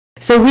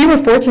So we were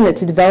fortunate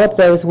to develop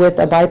those with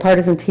a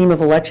bipartisan team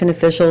of election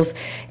officials,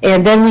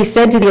 and then we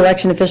said to the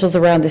election officials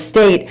around the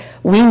state,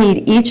 we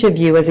need each of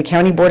you as a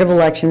county board of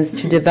elections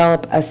to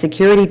develop a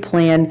security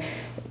plan,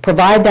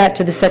 provide that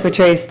to the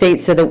Secretary of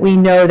State so that we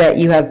know that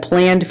you have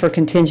planned for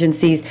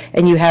contingencies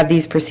and you have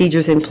these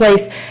procedures in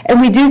place. And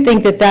we do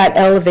think that that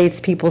elevates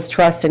people's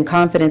trust and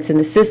confidence in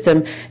the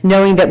system,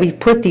 knowing that we've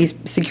put these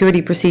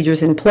security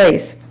procedures in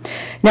place.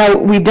 Now,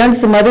 we've done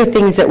some other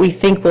things that we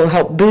think will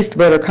help boost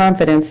voter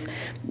confidence.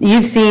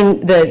 You've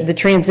seen the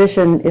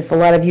transition, if a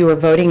lot of you are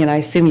voting, and I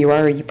assume you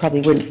are, or you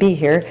probably wouldn't be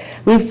here.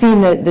 We've seen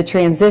the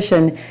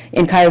transition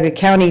in Cuyahoga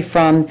County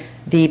from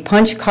the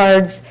punch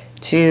cards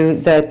to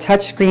the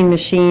touchscreen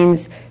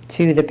machines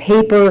to the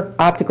paper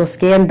optical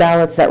scan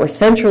ballots that were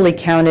centrally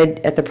counted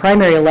at the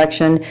primary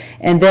election.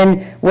 And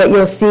then what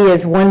you'll see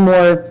is one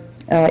more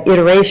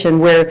iteration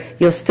where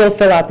you'll still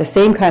fill out the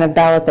same kind of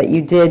ballot that you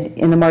did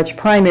in the March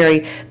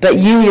primary, but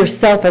you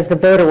yourself as the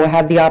voter will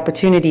have the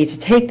opportunity to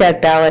take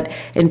that ballot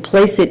and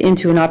place it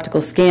into an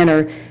optical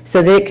scanner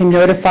so that it can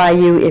notify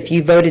you if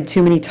you voted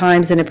too many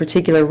times in a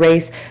particular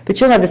race, but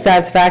you'll have the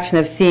satisfaction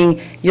of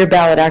seeing your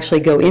ballot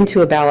actually go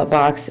into a ballot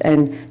box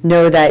and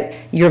know that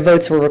your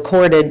votes were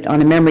recorded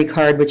on a memory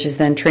card, which is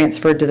then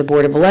transferred to the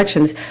Board of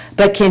Elections,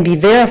 but can be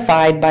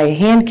verified by a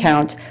hand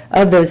count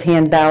of those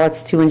hand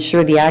ballots to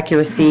ensure the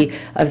accuracy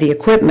of the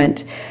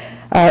equipment.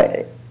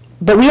 But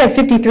we have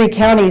 53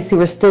 counties who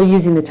are still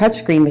using the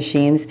touchscreen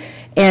machines,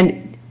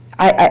 and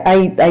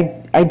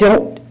I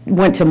don't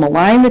want to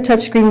malign the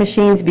touchscreen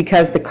machines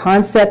because the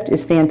concept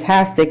is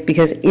fantastic,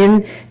 because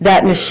in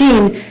that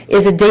machine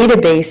is a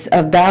database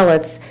of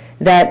ballots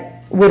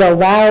that would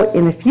allow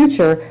in the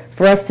future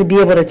for us to be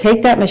able to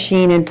take that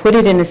machine and put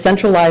it in a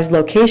centralized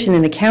location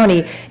in the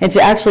county and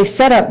to actually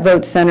set up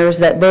vote centers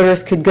that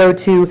voters could go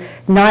to,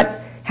 not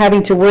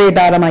having to worry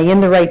about, am I in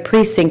the right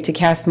precinct to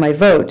cast my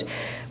vote?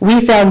 We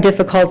found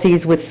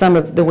difficulties with some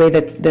of the way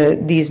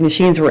that these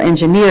machines were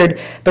engineered,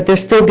 but they're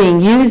still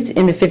being used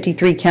in the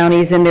 53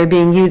 counties, and they're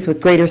being used with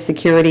greater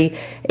security.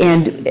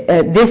 And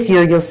this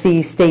year you'll see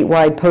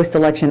statewide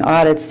post-election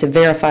audits to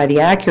verify the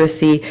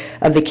accuracy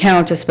of the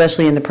count,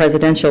 especially in the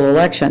presidential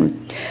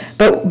election.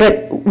 But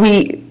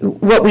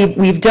what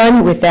we've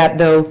done with that,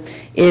 though,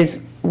 is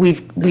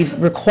we've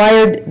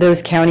required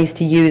those counties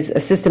to use a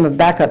system of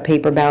backup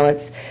paper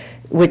ballots,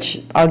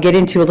 which I'll get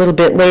into a little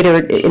bit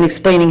later in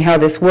explaining how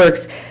this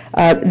works.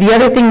 The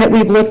other thing that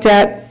we've looked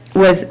at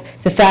was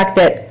the fact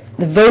that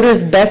the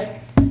voter's best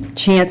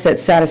chance at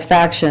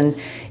satisfaction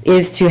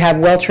is to have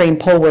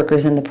well-trained poll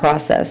workers in the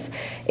process.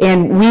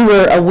 And we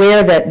were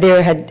aware that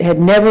there had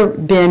never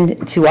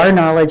been, to our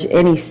knowledge,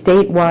 any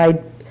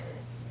statewide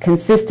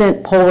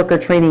consistent poll worker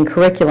training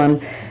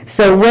curriculum.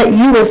 So what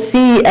you will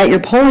see at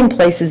your polling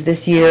places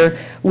this year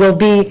will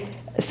be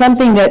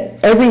something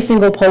that every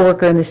single poll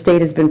worker in the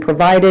state has been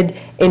provided,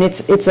 and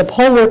it's a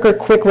poll worker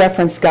quick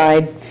reference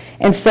guide.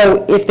 And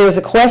so if there's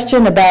a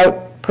question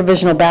about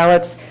provisional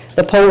ballots,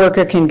 the poll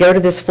worker can go to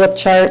this flip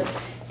chart.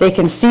 They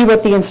can see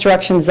what the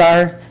instructions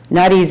are.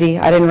 Not easy.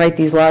 I didn't write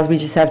these laws. We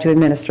just have to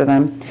administer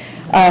them.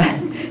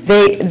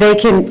 They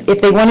can, if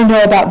they want to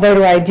know about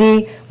voter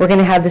ID, we're going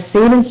to have the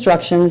same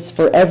instructions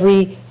for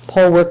every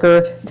poll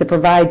worker to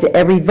provide to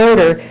every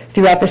voter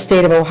throughout the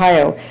state of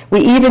Ohio. We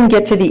even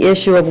get to the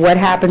issue of what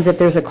happens if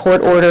there's a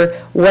court order.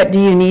 What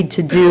do you need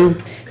to do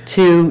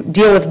to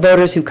deal with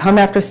voters who come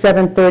after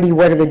 7:30?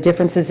 What are the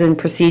differences in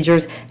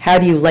procedures? How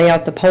do you lay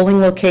out the polling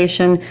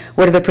location?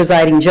 What are the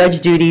presiding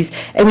judge duties?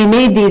 And we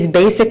made these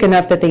basic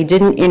enough that they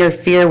didn't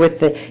interfere with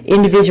the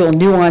individual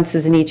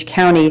nuances in each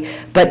county,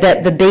 but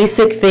that the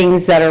basic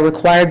things that are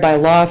required by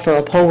law for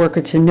a poll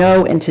worker to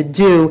know and to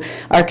do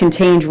are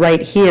contained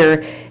right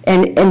here.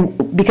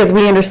 And because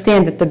we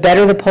understand that the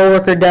better the poll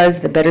worker does,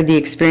 the better the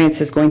experience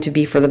is going to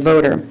be for the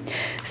voter.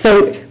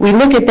 So we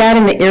look at that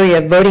in the area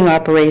of voting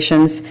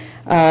operations.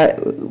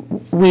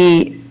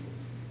 We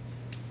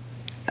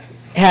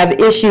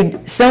have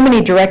issued so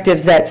many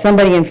directives that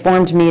somebody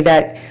informed me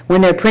that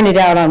when they're printed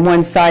out on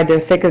one side, they're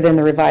thicker than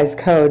the revised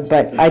code,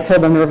 but I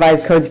told them the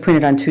revised code's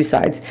printed on two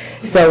sides.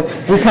 So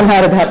we come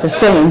out about the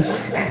same.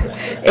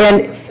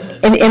 And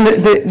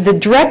the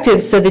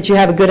directives, so that you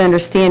have a good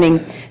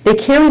understanding, they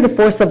carry the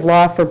force of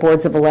law for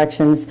boards of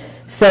elections.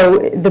 So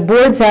the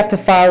boards have to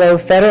follow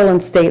federal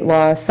and state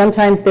law.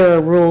 Sometimes there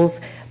are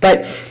rules,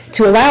 but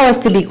to allow us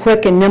to be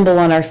quick and nimble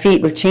on our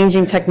feet with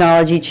changing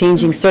technology,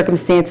 changing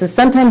circumstances,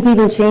 sometimes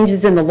even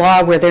changes in the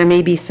law where there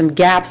may be some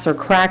gaps or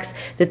cracks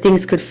that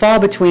things could fall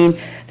between,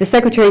 the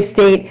Secretary of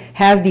State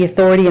has the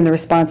authority and the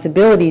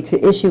responsibility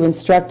to issue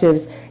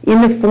instructives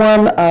in the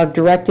form of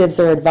directives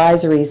or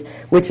advisories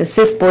which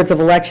assist boards of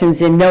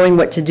elections in knowing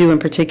what to do in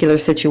particular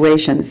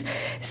situations.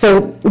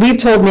 So we've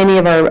told many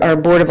of our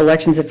Board of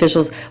Elections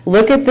officials,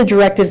 look at the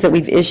directives that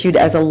we've issued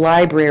as a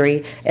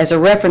library, as a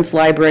reference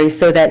library,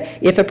 so that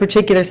if a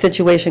particular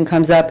situation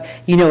comes up,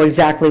 you know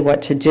exactly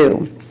what to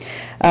do.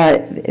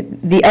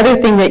 The other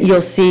thing that you'll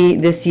see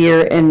this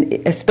year, and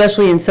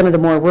especially in some of the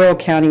more rural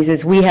counties,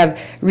 is we have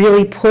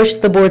really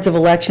pushed the boards of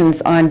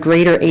elections on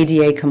greater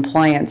ADA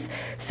compliance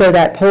so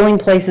that polling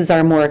places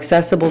are more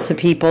accessible to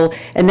people,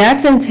 and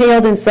that's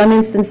entailed in some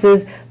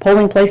instances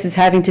polling places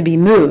having to be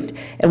moved.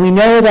 And we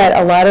know that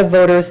a lot of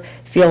voters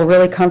feel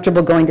really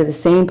comfortable going to the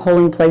same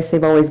polling place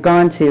they've always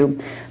gone to.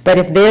 But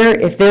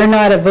if they're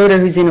not a voter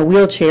who's in a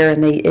wheelchair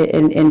and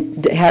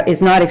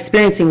is not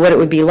experiencing what it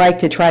would be like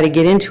to try to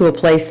get into a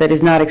place that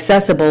is not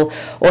accessible,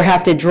 or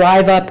have to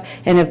drive up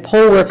and have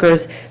poll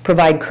workers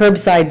provide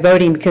curbside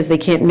voting because they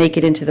can't make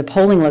it into the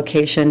polling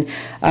location,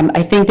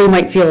 I think they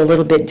might feel a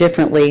little bit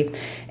differently.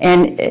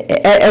 And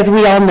as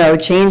we all know,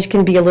 change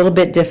can be a little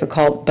bit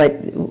difficult,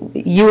 but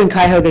you in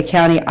Cuyahoga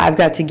County, I've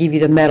got to give you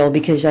the medal,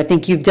 because I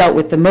think you've dealt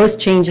with the most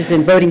changes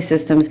in voting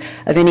systems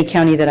of any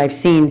county that I've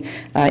seen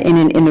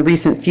in the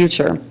recent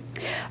future.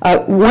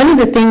 One of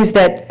the things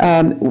that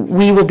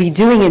we will be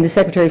doing in the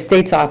Secretary of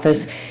State's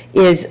office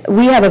is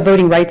we have a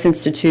Voting Rights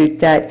Institute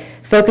that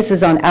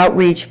focuses on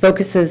outreach,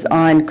 focuses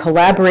on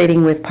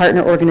collaborating with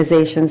partner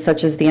organizations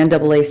such as the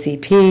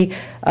NAACP,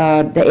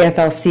 the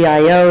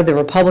AFL-CIO, the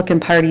Republican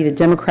Party, the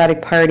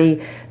Democratic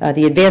Party,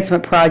 the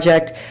Advancement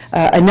Project,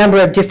 a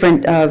number of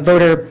different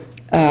voter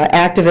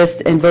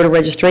activist and voter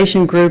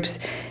registration groups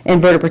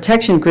and voter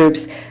protection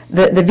groups.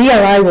 The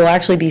VRI will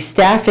actually be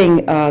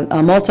staffing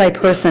a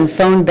multi-person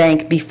phone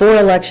bank before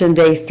Election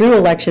Day through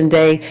Election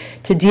Day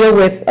to deal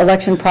with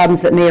election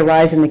problems that may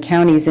arise in the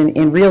counties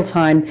in real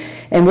time,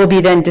 and we'll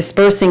be then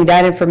dispersing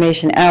that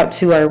information out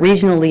to our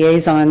regional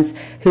liaisons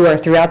who are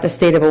throughout the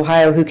state of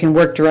Ohio, who can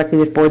work directly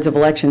with boards of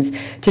elections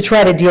to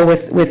try to deal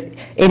with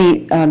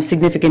any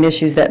significant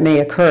issues that may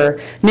occur.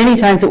 Many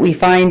times what we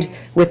find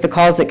with the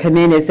calls that come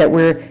in is that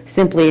we're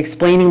simply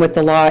explaining what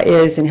the law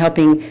is and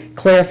helping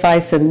clarify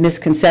some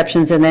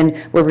misconceptions, and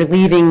then we're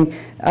relieving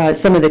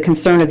some of the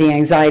concern or the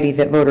anxiety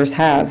that voters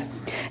have.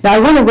 Now, I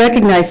want to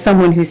recognize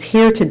someone who's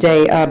here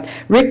today.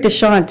 Rick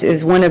DeShant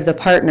is one of the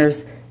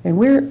partners. And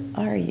where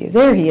are you?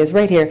 There he is,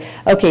 right here.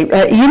 Okay,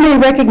 you may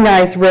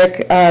recognize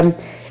Rick.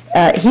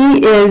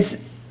 He is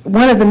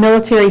one of the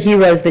military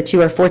heroes that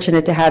you are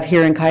fortunate to have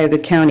here in Cuyahoga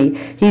County.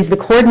 He's the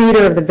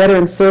coordinator of the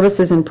Veteran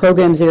Services and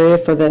Programs area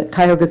for the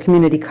Cuyahoga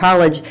Community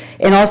College,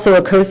 and also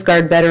a Coast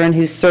Guard veteran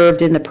who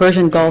served in the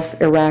Persian Gulf,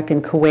 Iraq,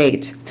 and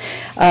Kuwait.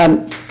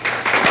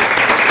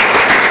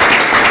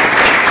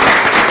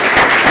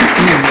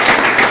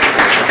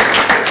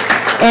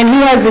 And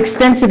he has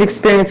extensive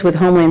experience with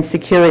Homeland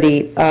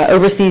Security,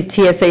 oversees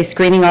TSA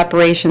screening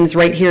operations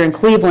right here in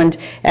Cleveland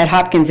at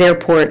Hopkins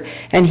Airport,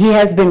 and he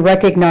has been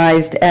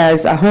recognized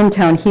as a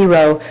hometown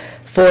hero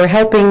for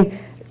helping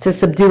to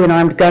subdue an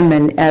armed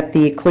gunman at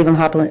the Cleveland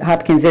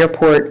Hopkins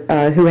Airport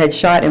who had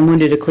shot and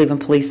wounded a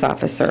Cleveland police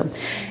officer.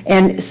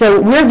 And so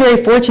we're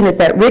very fortunate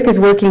that Rick is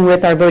working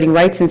with our Voting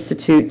Rights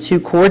Institute to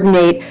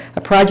coordinate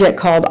a project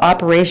called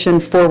Operation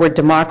Forward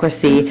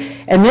Democracy.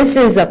 And this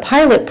is a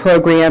pilot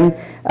program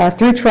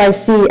through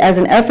Tri-C as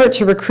an effort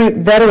to recruit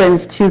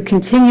veterans to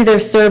continue their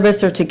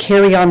service or to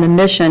carry on the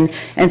mission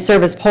and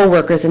serve as poll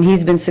workers. And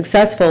he's been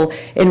successful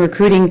in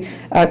recruiting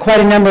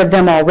quite a number of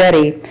them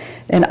already.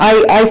 And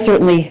I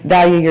certainly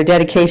value your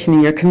dedication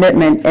and your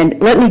commitment. And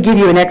let me give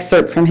you an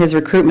excerpt from his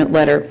recruitment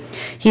letter.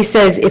 He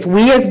says, "If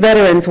we as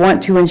veterans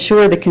want to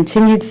ensure the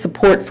continued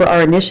support for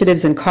our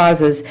initiatives and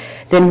causes,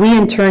 then we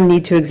in turn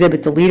need to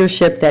exhibit the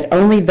leadership that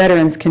only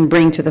veterans can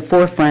bring to the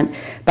forefront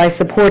by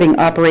supporting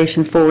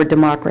Operation Forward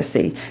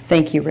Democracy."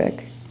 Thank you,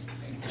 Rick.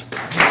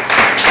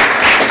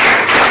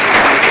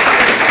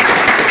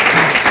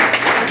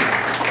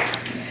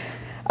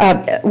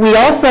 We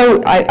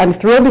also, I'm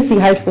thrilled to see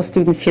high school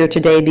students here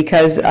today,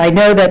 because I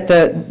know that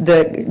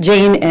the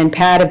Jane and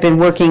Pat have been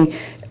working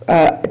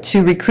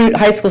to recruit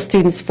high school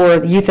students for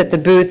the Youth at the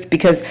Booth,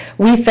 because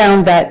we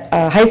found that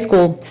high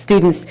school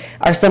students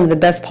are some of the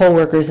best poll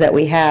workers that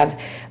we have.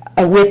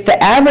 With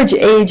the average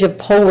age of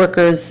poll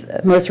workers,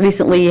 most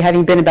recently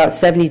having been about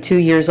 72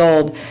 years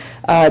old,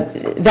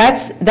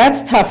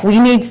 that's tough. We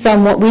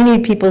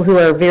need people who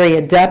are very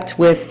adept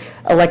with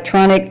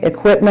electronic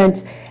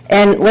equipment.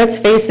 And let's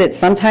face it,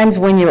 sometimes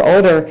when you're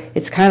older,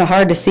 it's kind of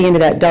hard to see into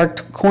that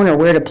dark corner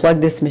where to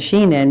plug this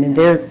machine in, and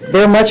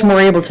they're much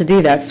more able to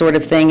do that sort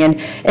of thing. And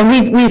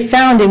we've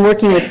found in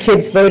working with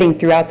kids voting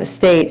throughout the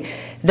state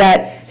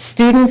that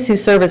students who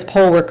serve as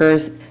poll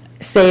workers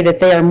say that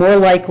they are more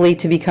likely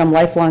to become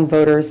lifelong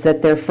voters,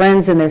 that their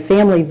friends and their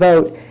family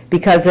vote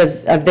because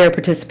of their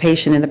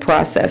participation in the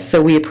process. So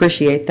we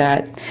appreciate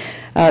that.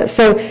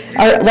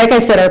 Like I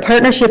said, our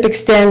partnership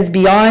extends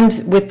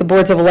beyond with the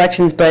boards of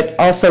elections, but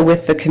also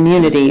with the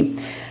community.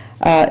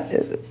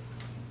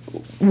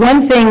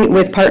 One thing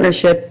with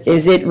partnership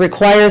is it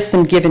requires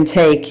some give and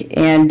take,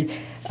 and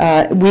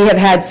we have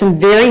had some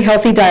very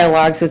healthy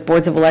dialogues with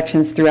boards of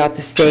elections throughout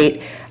the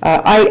state.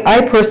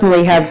 I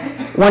personally have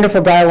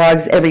wonderful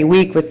dialogues every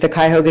week with the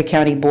Cuyahoga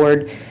County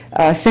Board.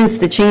 Since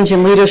the change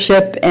in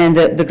leadership and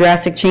the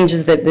drastic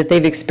changes that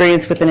they've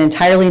experienced with an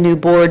entirely new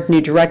board,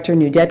 new director,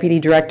 new deputy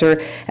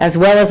director, as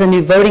well as a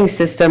new voting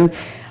system,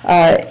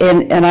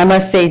 And I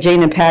must say,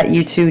 Jane and Pat,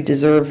 you two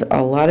deserve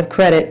a lot of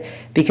credit,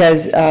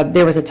 because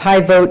there was a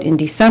tie vote in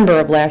December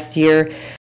of last year